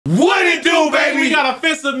Alright, we got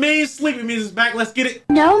offensive means, sleeping means is back. Let's get it.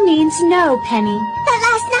 No means no, Penny. But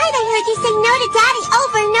last night I heard you say no to Daddy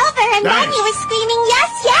over and over, and then you were screaming,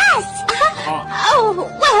 yes, yes! Oh,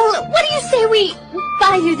 well, what do you say we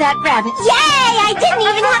buy you that rabbit? Yay! I didn't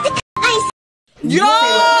even have to ice. Yo!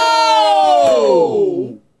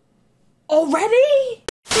 Already?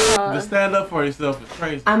 To stand up for yourself is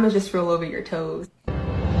crazy. I'ma just roll over your toes. Yeah.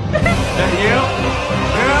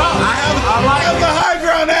 I like the high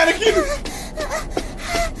ground, Anakin.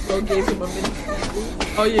 So gave him a minute.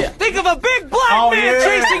 Oh yeah. Think of a big black man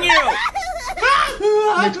chasing you!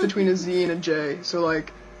 Mix between a Z and a J, so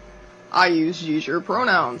like, I use seizure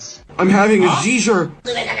pronouns. I'm having a seizure.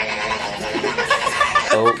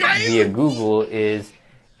 So via Google is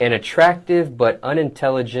an attractive but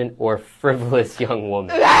unintelligent or frivolous young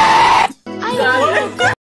woman.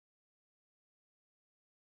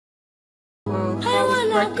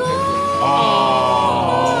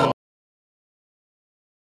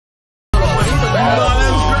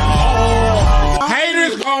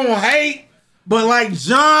 Haters gonna hate, but like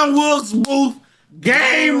John Wilkes Booth,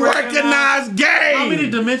 game recognized game. How many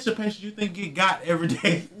dementia patients you think get got every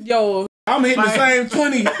day? Yo, I'm hitting the same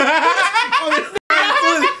 20. I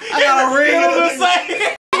got a ring on the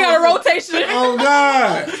same. You got a rotation. Oh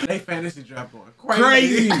God. They fantasy draft going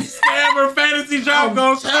crazy. Scammer fantasy draft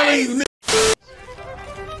going crazy.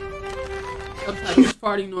 Sometimes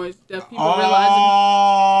farting noise. Deaf people realizing.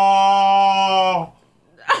 Oh,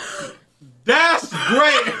 that's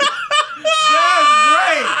great. That's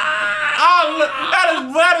great. Oh,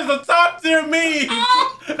 that is a top tier meme.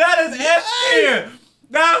 That is S tier.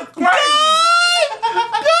 That's crazy.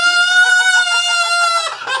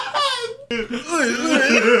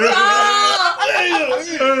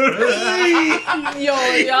 Yo,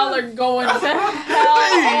 y'all are going to hell.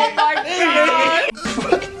 Oh my God.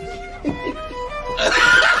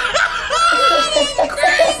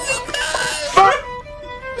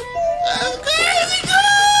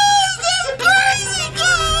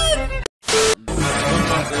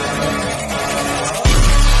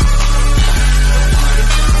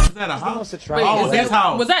 Is that a house? Wait, oh, his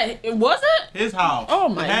house. Was it? His house. Oh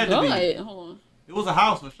my God. Hold on. It was a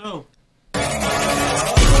house for sure.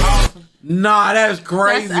 Nah, that's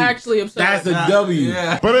crazy. That's actually absurd. That's a W.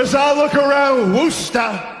 Yeah. But as I look around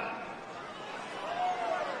Worcester,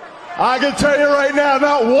 I can tell you right now,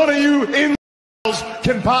 not one of you in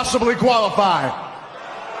can possibly qualify.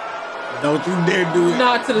 Don't you dare do it.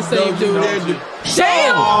 Not to the same dude.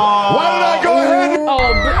 Damn! Why did I go ahead? Oh,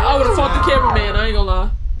 I would have fought the cameraman. I ain't gonna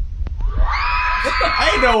lie.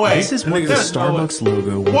 Ain't no way. This is what the Starbucks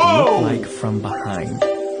logo would look like from behind.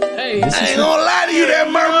 Hey, I ain't gonna lie to you,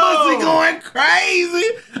 that mermaid going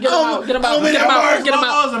crazy. Get him out. Get him out. Get him out. Get him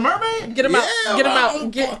out. A mermaid? Get him out. Get him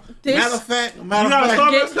out. Get this.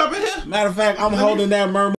 Matter of fact, I'm holding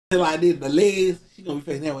that mermaid like this, the legs. She gonna be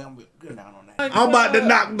facing that way. I'm gonna get down on that. I'm about to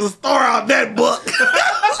knock the star out that book.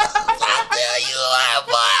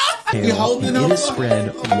 You holding it is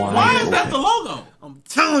spread wide. Why is that the logo? I'm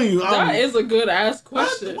telling you. That is a good ass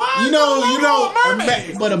question.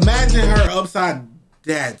 But imagine her upside.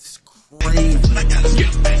 That's crazy. It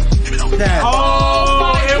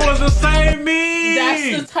was the same meme.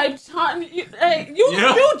 That's the type of time. Hey, you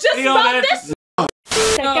just about this.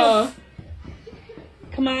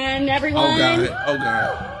 Come on, everyone. Oh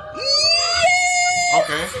God.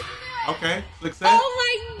 Okay. Success. Oh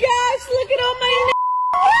my gosh, look at all my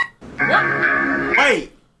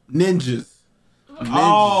Wait. Ninjas.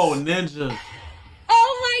 Oh, ninjas.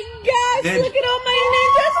 Oh my gosh, look at all my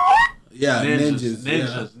ninjas. Yeah,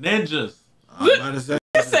 ninjas. I'm about to say.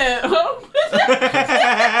 You said,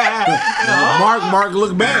 Mark,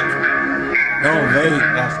 look back. Don't wait.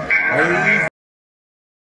 That's crazy.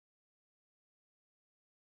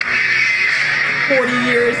 40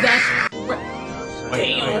 years, that's...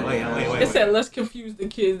 Wait. It said, let's confuse the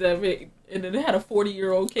kids that make... And then they had a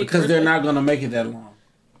 40-year-old cake. Because they're not going to make it that long.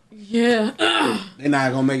 Yeah. They're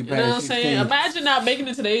not going to make it past 16. You know what I'm saying? Imagine not making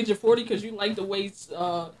it to the age of 40 because you like the way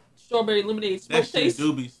strawberry lemonade smoke tastes. That shit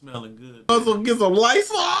do be smelling good. Also get some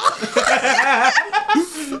Lysol.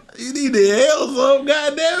 You need to hell some,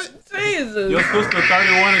 goddammit. Jesus. Your sister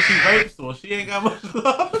 31 and she vapes, so she ain't got much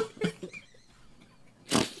love.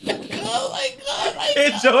 Oh my God.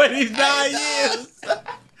 Enjoy these 9 years.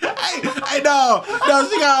 Hey, no,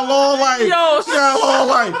 she got a long life. Yo, she got a long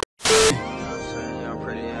life.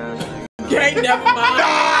 Okay, never mind.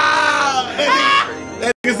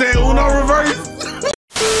 That nigga said Uno reverse.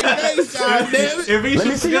 God damn it. Let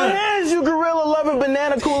me see your hands, you gorilla lover,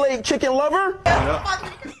 banana Kool-Aid chicken lover.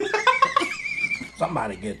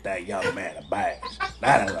 Somebody get that young man a badge.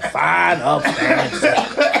 That is a fine upstanding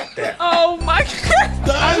citizen. Oh my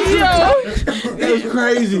That's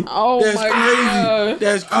crazy. Oh That's my crazy. God.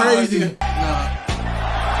 That's crazy.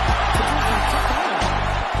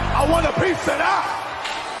 I want a piece of that.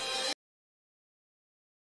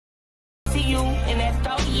 See you in that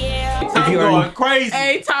store, yeah. I'm going crazy.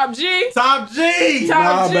 Hey, Top G. Top G.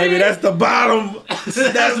 Top G. Baby, that's the bottom. That's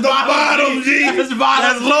the bottom G. That's the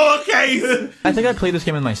bottom. That's lowercase. I think I played this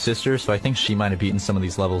game with my sister, so I think she might have beaten some of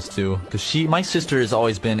these levels too. Because my sister has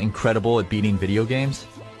always been incredible at beating video games.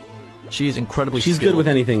 She's incredibly She's skilled. good with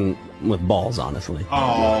anything with balls, honestly.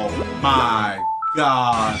 Oh my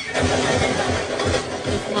God.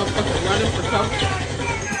 This motherfucker running for cover.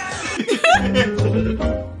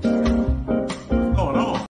 What's going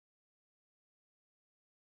on?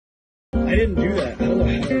 I didn't do that. I don't know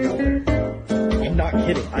how to do it. I'm not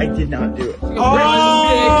kidding. I did not do it.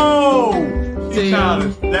 Oh! Damn,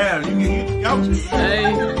 you got Hey.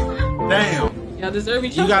 Damn. Y'all deserve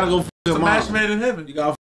each other. You gotta go f your a mom. match made in heaven. You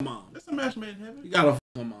gotta f mom. That's a match made in heaven. You gotta f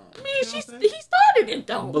her mom. I mean, he started it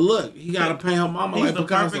though. But look, he gotta pay her mama He's like the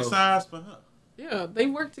Picasso. perfect size for her. Yeah, they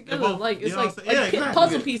work together. Both, Like it's you know like, what I'm saying? Yeah, exactly.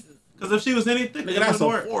 puzzle pieces. Because if she was anything, Nigga, that's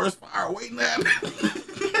a forest fire waiting at me.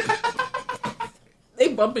 They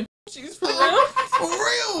bumping cheese for real. For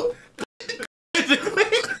real.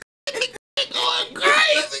 Going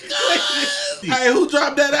crazy, guys. Hey, who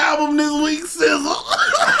dropped that album this week, Sizzle?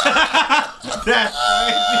 That's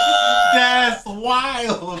crazy. That's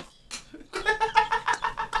wild.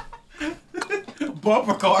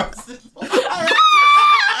 Bumper cars.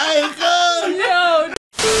 Hey, cuz. Yo,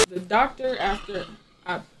 the doctor after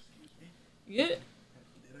I get.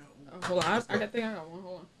 Hold on, I think I got one.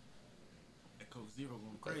 Hold on. That Coke Zero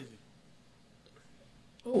going crazy.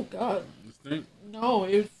 Oh God. You think? No,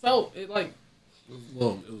 it felt it like. It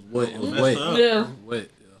was wet. It was Messed wet. up. Yeah. It was wet.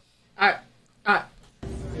 I.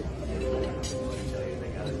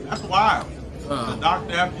 That's wild. The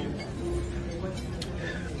doctor after you.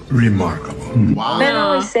 Remarkable. Wow. Men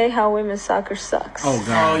always say how women's soccer sucks. Oh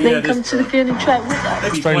God. Then come to the field and try with us.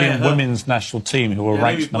 Australian women's national team, who were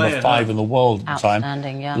ranked number 5 in the world at the time,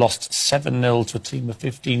 lost 7-0 to a team of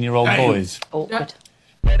 15-year-old boys. Awkward.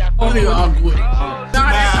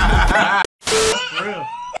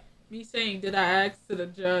 Me saying, did I ask to the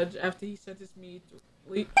judge after he sentenced me to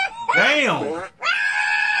sleep? Damn.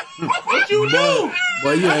 What you do?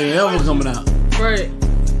 Boy, you ain't ever coming out. Right.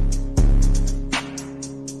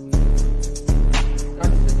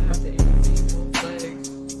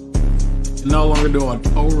 No longer do a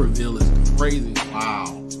toe reveal. It's crazy. Wow.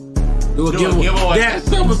 Do a giveaway. That's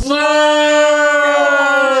absurd.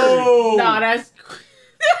 Nah, that's.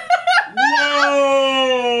 Whoa.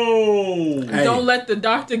 Hey. Don't let the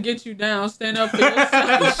doctor get you down. Stand up for yourself.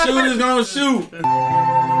 The shooter's gonna shoot.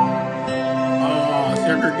 Oh,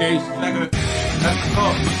 segregation. That's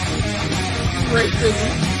tough.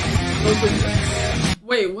 Racism.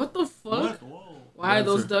 Wait, what the fuck? Whoa. Why are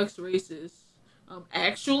those ducks racist?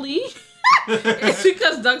 Actually, it's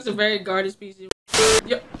because ducks are very guarded species.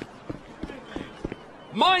 Yep.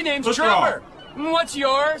 My name's What's Trevor. What's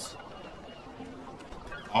yours?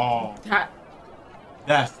 Oh.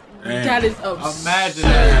 That is absurd. Imagine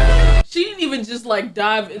that. She didn't even just like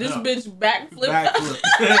dive. This bitch backflip. Backflip.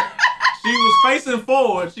 She was facing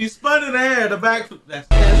forward. She spun in the air. The backflip. That's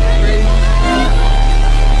crazy.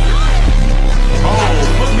 Oh,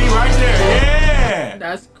 put me right there. Yeah.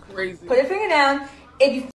 That's crazy. Put your finger down.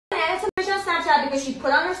 If you added some bitch on Snapchat because she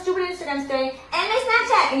put on her stupid Instagram story and my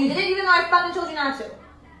Snapchat and you didn't even know I fucking told you not to.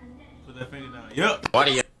 Put that finger down. Yep. What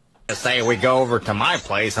do you say we go over to my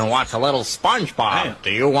place and watch a little SpongeBob? Damn.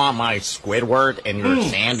 Do you want my Squidward and your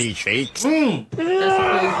sandy cheeks? That's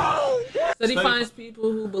crazy. Study finds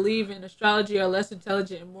people who believe in astrology are less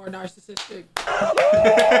intelligent and more narcissistic.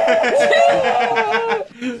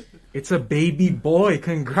 It's a baby boy.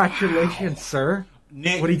 Congratulations, sir.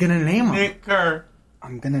 Nick. What are you gonna name him? Nick Kerr.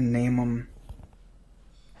 I'm gonna name him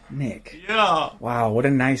Nick. Yeah. Wow, what a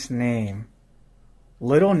nice name.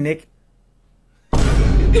 Little Nick.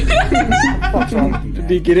 What's wrong with you, man?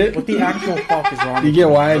 Did you get it? What the actual fuck is wrong? You get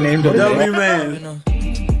why I named him W Man?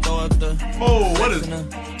 Oh, what is?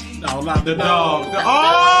 No, not the dog.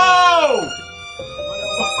 Oh!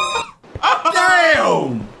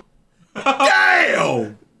 Damn!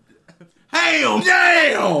 Damn! Ham!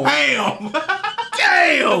 Damn! Ham!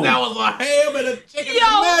 Damn! That was a ham and a chicken.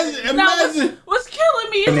 Yo, Imagine. what's killing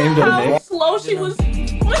me is how slow she was.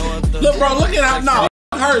 Look, bro, look at how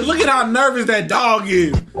look at how nervous that dog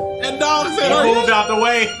is. That dog said, He moved out the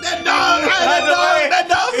way. That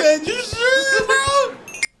dog said, you sure, bro?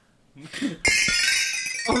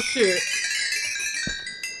 Oh shit.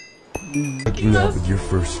 In love with your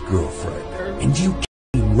first girlfriend, and you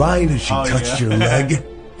came right as she touched your leg.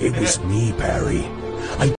 It was me, Barry.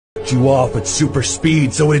 I f***ed you off at super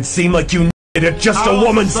speed so it'd seem like you needed just a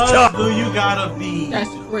woman's touch. You gotta be. That's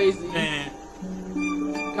crazy. Man.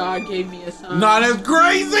 God gave me a son. Nah, that's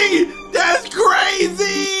crazy. That's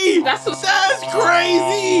crazy. That's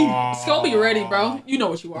crazy. Skull, be ready, bro. You know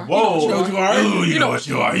what you are. Whoa. You know what you are. You know what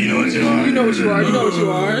you are. You know what you are. You know what you are. You know what you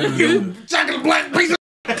are. You chocolate black piece of.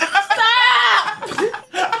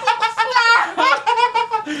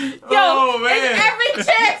 Yo, oh, man. every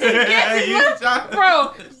chance he gets,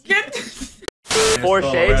 bro, get 4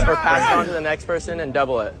 shades or pass it on to the next person and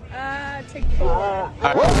double it. Take 4.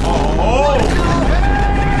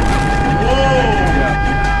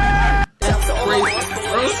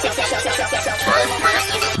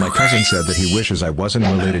 My cousin said that he wishes I wasn't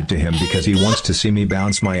related to him because he wants to see me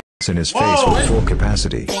bounce my ass in his face with full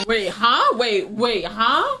capacity. Wait, huh? Wait,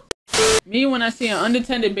 huh? Me when I see an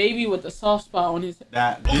unattended baby with a soft spot on his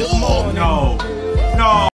head. No.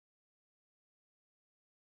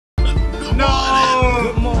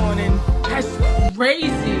 Good morning. That's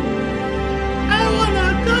crazy. I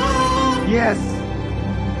wanna go. Yes.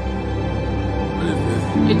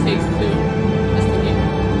 It takes 2. That's the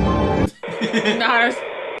game. Nah, that's...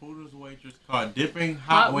 Hooters waitress caught dipping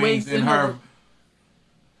hot wings in her.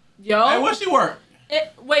 Yo. Hey, where she work?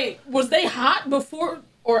 Wait, was they hot before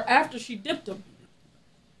or after she dipped them?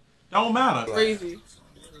 Don't matter. Crazy.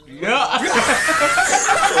 Yeah.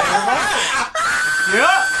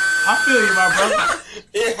 Yeah. I feel you, my brother.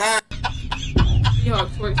 Yo, I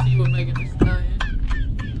twerk to you with Megan Thee Stallion.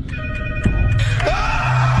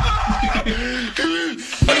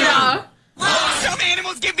 Yeah. Some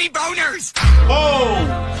animals give me boners.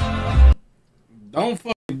 Oh. Don't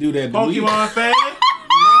fucking do that to Pokemon fan?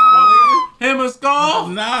 Him and Skull?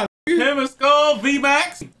 Nah. Him and Skull?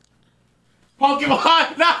 VMAX?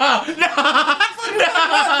 Pokemon? Nah.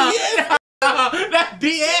 That's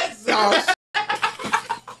DS.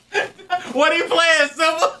 What are you playing,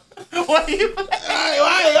 Simba? What are you playing?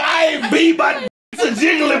 I ain't beat my a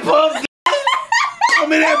Jigglypuff.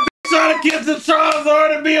 I'm in that bitch trying to get the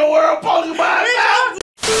Charizard and be a world Pokemon.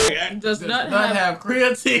 Does not have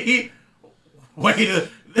creatine. Wait,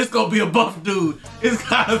 this gonna be a buff dude. It's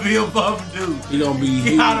gotta be a buff dude. He gonna be.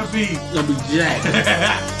 He gotta be. He gonna be Jack.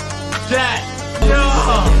 Jack. No.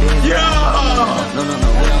 Yeah.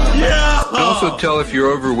 You can also tell if you're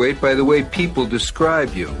overweight by the way people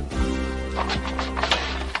describe you.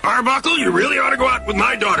 Arbuckle, you really ought to go out with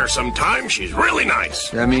my daughter sometime. She's really nice.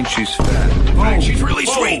 That means she's fat. In fact, she's really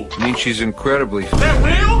sweet. It means she's incredibly fat. That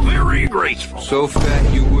real? Very graceful. So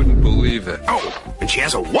fat you wouldn't believe it. Oh, and she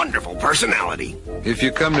has a wonderful personality. If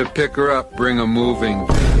you come to pick her up, bring a moving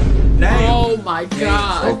van. Damn. Oh my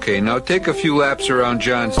god. Okay, now take a few laps around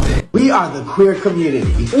John's day. We are the queer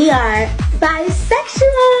community. We are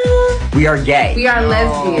bisexual. We are gay. We are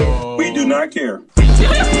lesbian. We do not care.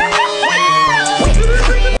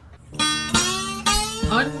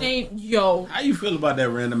 Unnamed, yo. How you feel about that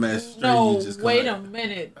random ass string No, you just wait a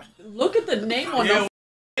minute. Look at the name on the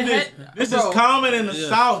This is common in the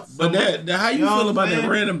South. But that how you feel about that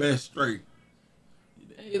random ass string?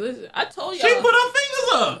 Hey, listen, I told y'all. She put her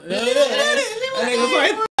fingers up.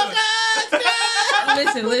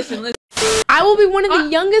 Listen. I will be one of the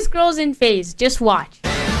youngest girls in phase. Just watch.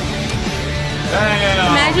 Damn.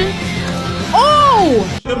 Imagine.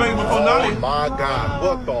 Oh! She'll make me feel naughty. My God,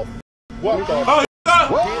 what the? What the? Oh,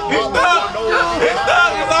 he's stuck.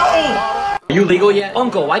 It's on. Are you legal yet?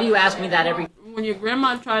 Uncle, why do you ask me that every... When your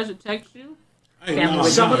grandma tries to text you, Hey,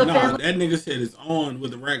 some of the family... That nigga said it's on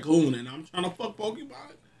with the raccoon, and I'm trying to fuck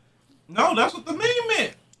Pokemon. No, that's what the meme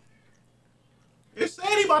meant. It said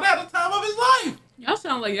he about at the time of his life. y'all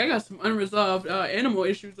sound like y'all got some unresolved animal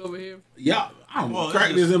issues over here. Yeah, I don't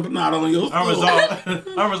crack this empanada on your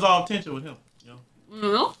unresolved tension with him. You know?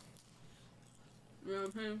 No. You know what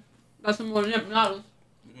I'm saying? Got some more empanadas.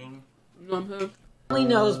 You know what I'm saying?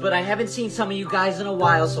 knows, but I haven't seen some of you guys in a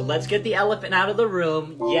while, so let's get the elephant out of the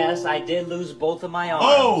room. Yes, I did lose both of my arms.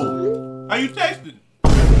 Oh! Are you texting?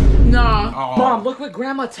 Nah. Oh. Mom, look what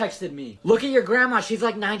Grandma texted me. Look at your grandma. She's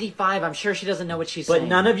like 95. I'm sure she doesn't know what she's saying. But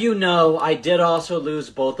none of you know I did also lose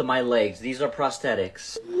both of my legs. These are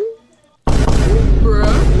prosthetics. She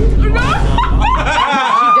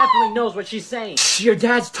definitely knows what she's saying. Your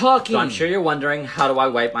dad's talking. So I'm sure you're wondering, how do I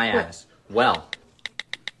wipe my ass? Well...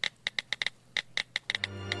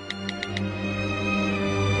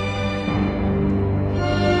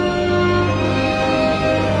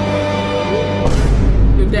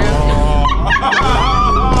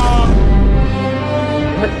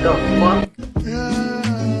 What the fuck?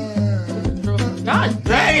 God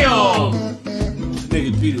damn!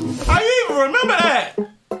 Nigga cheated. How you even remember that?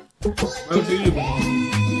 Bro cheated.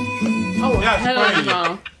 Oh, That's hell crazy.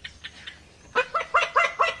 no.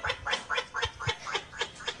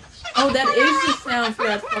 Oh, that is the sound for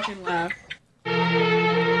that fucking laugh.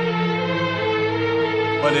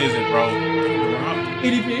 What is it, bro?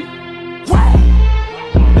 EDP.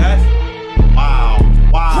 That's wow.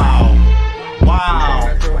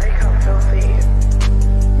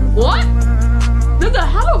 What? Nigga,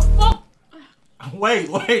 how the fuck? Wait,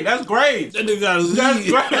 that's great. That nigga got a Z. That's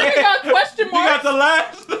great. That nigga got question You marks. got the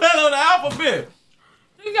last letter of the alphabet.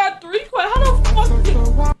 You got 3 questions. How the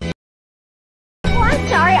fuck? Oh, I'm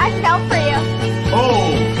sorry. I fell for you.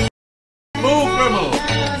 Oh. Move, criminal.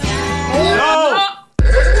 No.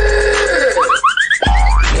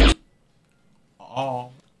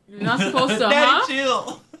 Oh. You're not supposed to, Daddy, huh?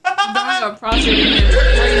 chill. Dying of prostate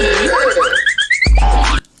is crazy.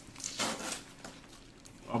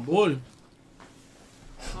 Oh boy.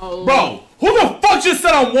 Oh. Bro, who the fuck just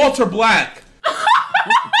said I'm Walter Black?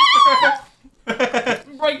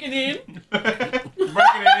 Breaking in. Breaking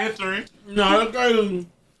and entering. No, that's crazy.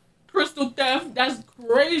 Crystal theft. That's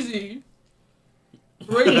crazy.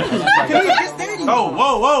 Crazy. Oh,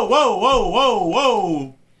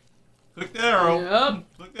 whoa. Click the arrow. Yep.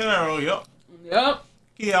 Click the arrow, yep. Yep.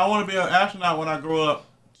 Yeah, I want to be an astronaut when I grow up.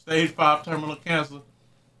 Stage 5 terminal cancer.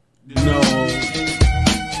 No.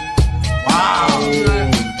 Wow.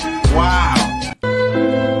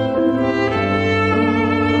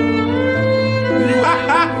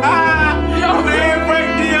 Yo, man, break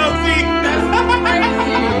DLC.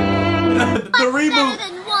 The reboot.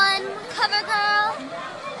 One cover girl.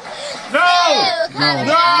 No.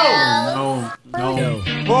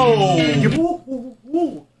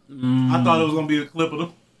 Whoa. I thought it was going to be a clip of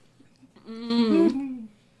them.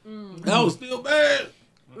 That was still bad.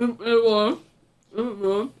 It was.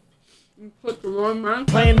 Put the wrong man.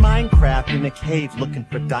 Playing Minecraft in a cave looking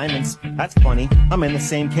for diamonds. That's funny. I'm in the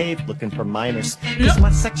same cave looking for miners. It's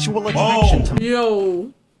my sexual attraction to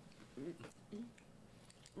Yo.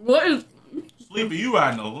 What is... Sleepy, you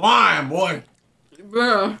out in the line, boy.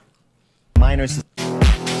 Bruh. miners.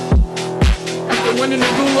 After winning the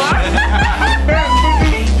gulag?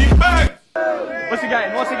 What's he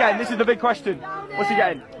getting? What's he getting? This is the big question. What's he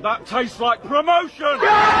getting? That tastes like promotion!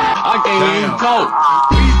 I can't even talk.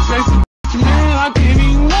 Man, I can't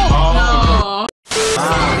even walk.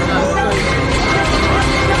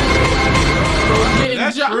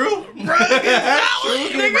 That's true. That's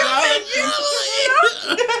true.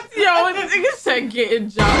 Yo, nigga said getting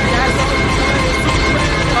jobs.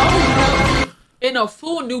 Oh, and a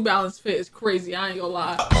full New Balance fit is crazy. I ain't gonna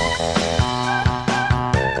lie.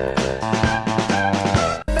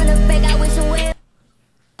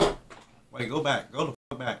 Wait, go back. Go the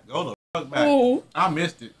fuck back. Go the fuck back. Ooh. I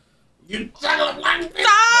missed it. You chocolate one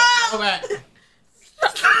bitch. Go back. Pause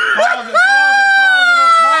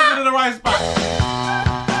it in the right spot.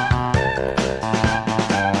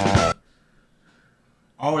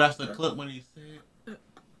 Oh, that's the clip when he said.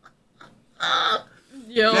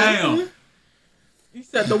 Yo. Damn. He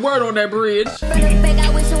said the word on that bridge. Nigga,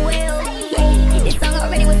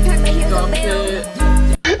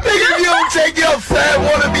 if you don't take your fat,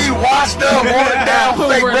 wanna be washed up, watered down,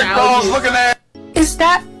 fake brick balls looking at. Is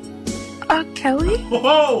that Kelly?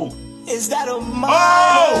 Whoa! Is that a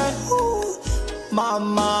My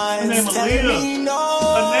mind name is telling Aaliyah. me no.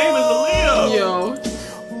 Her name is Aaliyah. Yo.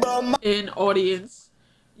 In audience.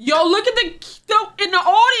 Yo, look at the in the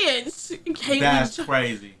audience. Caitlyn, That's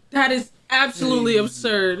crazy. that is absolutely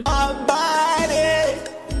absurd. My body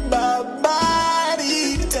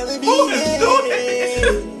telling me Who is doing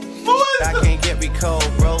this? Who is I can't get me cold,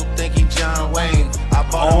 bro. Think he John Wayne. I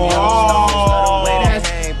bought him Yellowstones, let him way that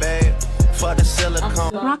hang, babe. For the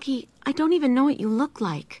silicone. Rocky, I don't even know what you look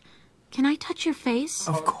like. Can I touch your face?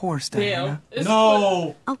 Of course, Diana.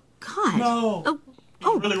 No. Oh, God. No.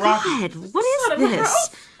 Oh, really God. Rocky. What is this?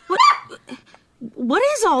 What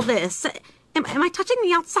is all this? Am I touching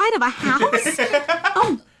the outside of a house?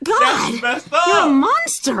 Oh, God. That's messed up. You're a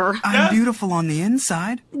monster. I'm beautiful on the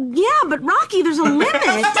inside. Yeah, but Rocky, there's a limit.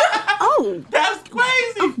 Oh. That's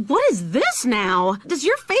crazy. What is this now? Does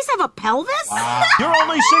your face have a pelvis? Wow. You're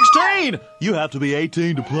only 16. You have to be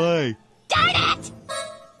 18 to play. Darn it!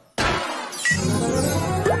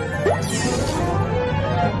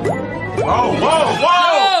 Oh,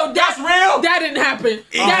 whoa. No, That's real. That didn't happen.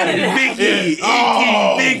 That didn't happen.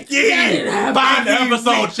 Vicky. Find the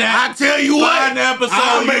episode, chat. I tell you what. Find the episode.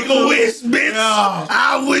 I'll make a wish, bitch. Yeah.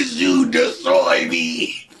 I wish you destroy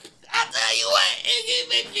me. I tell you what, Iggy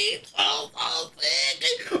Vicky, so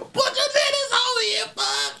sick. Put your titties on me and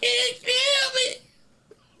fucking kill me.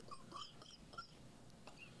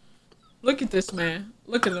 Look at this man.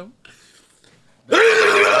 Look at him.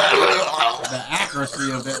 The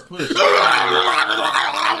accuracy of that push.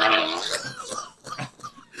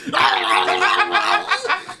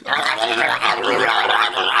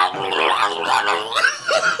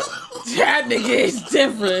 That nigga is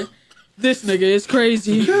different. This nigga is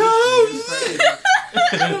crazy.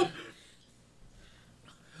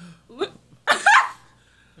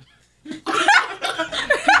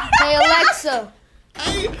 Hey Alexa,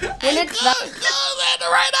 when it's Cuz had the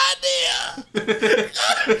right idea.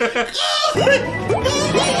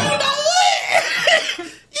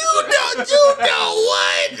 You know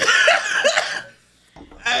what?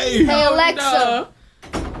 Hey Alexa,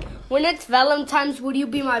 when it's Valentine's, would you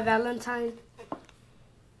be my Valentine?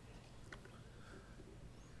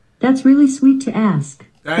 That's really sweet to ask.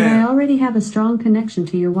 But I Damn. already have a strong connection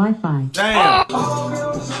to your Wi-Fi. Damn.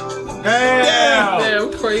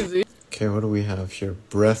 Damn, crazy. Okay, what do we have here?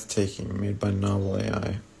 Breathtaking, made by novel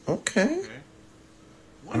AI. Okay.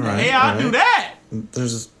 When the hell I do that?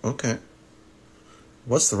 There's okay.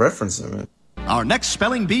 What's the reference of it? Our next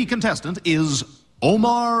spelling bee contestant is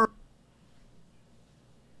Omar.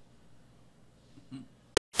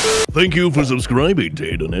 Thank you for subscribing to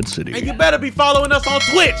InternetCity. And you better be following us on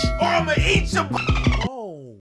Twitch, or I'ma eat your